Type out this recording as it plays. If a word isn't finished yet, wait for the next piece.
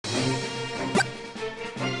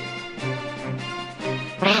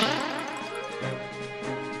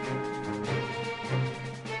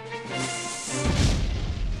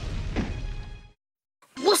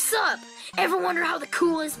wonder how the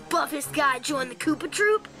coolest, buffest guy joined the Koopa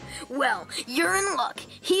troop? Well, you're in luck.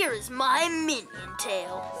 Here is my Minion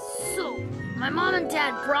Tale. So, my mom and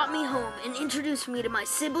dad brought me home and introduced me to my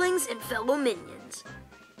siblings and fellow minions.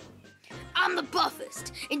 I'm the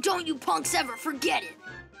buffest, and don't you punks ever forget it.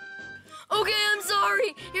 Okay, I'm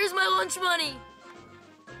sorry. Here's my lunch money.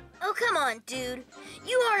 Oh, come on, dude.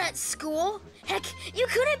 You aren't at school. Heck, you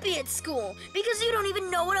couldn't be at school because you don't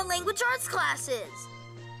even know what a language arts class is.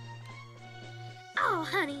 Oh,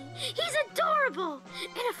 honey, he's adorable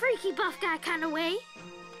in a freaky buff guy kind of way.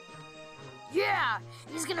 Yeah,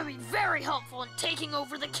 he's gonna be very helpful in taking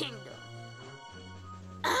over the kingdom.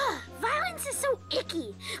 Ugh, violence is so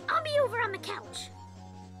icky. I'll be over on the couch.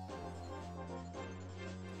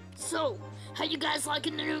 So, how you guys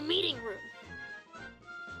liking the new meeting room?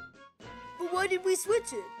 But why did we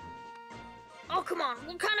switch it? Oh, come on,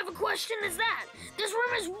 what kind of a question is that? This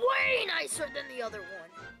room is way nicer than the other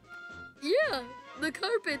one. Yeah, the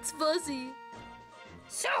carpet's fuzzy.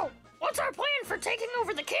 So, what's our plan for taking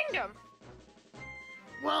over the kingdom?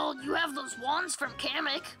 Well, you have those wands from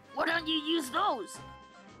Kamek. Why don't you use those?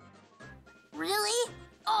 Really?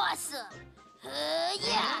 Awesome.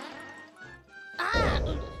 Yeah.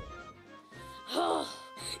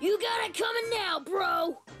 You got it coming now,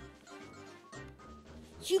 bro.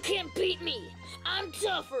 You can't beat me. I'm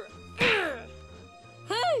tougher.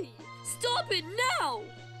 Hey, stop it now!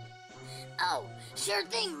 Oh, sure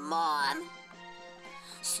thing, Mom.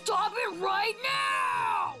 Stop it right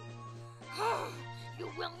now! You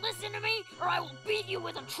will listen to me, or I will beat you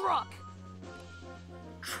with a truck.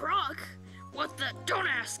 Truck? What the? Don't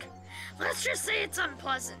ask. Let's just say it's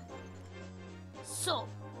unpleasant. So,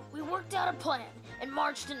 we worked out a plan and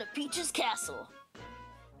marched into Peach's castle.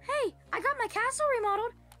 Hey, I got my castle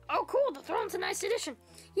remodeled. Oh, cool. The throne's a nice addition.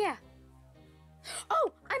 Yeah.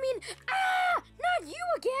 Oh, not you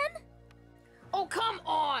again. Oh, come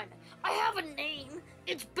on. I have a name.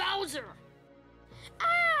 It's Bowser.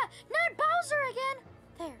 Not Bowser again.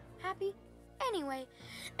 There, happy? Anyway.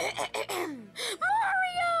 Mario!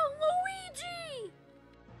 Luigi!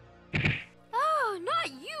 Oh,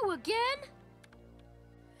 not you again.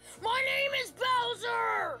 My name is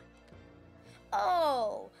Bowser!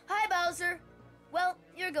 Oh, hi Bowser. Well,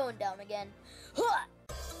 you're going down again. Huh!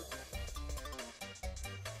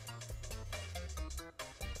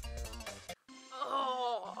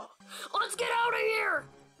 Oh, let's get out of here!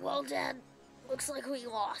 Well, Dad, looks like we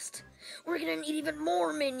lost. We're gonna need even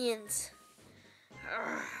more minions.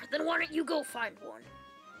 Then why don't you go find one?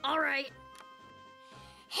 All right.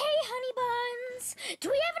 Hey, honey buns. Do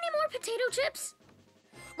we have any more potato chips?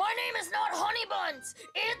 My name is not Honey Buns.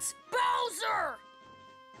 It's Bowser!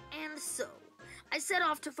 And so, I set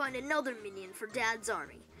off to find another minion for Dad's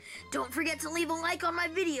army. Don't forget to leave a like on my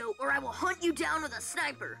video or I will hunt you down with a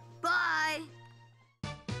sniper. Bye!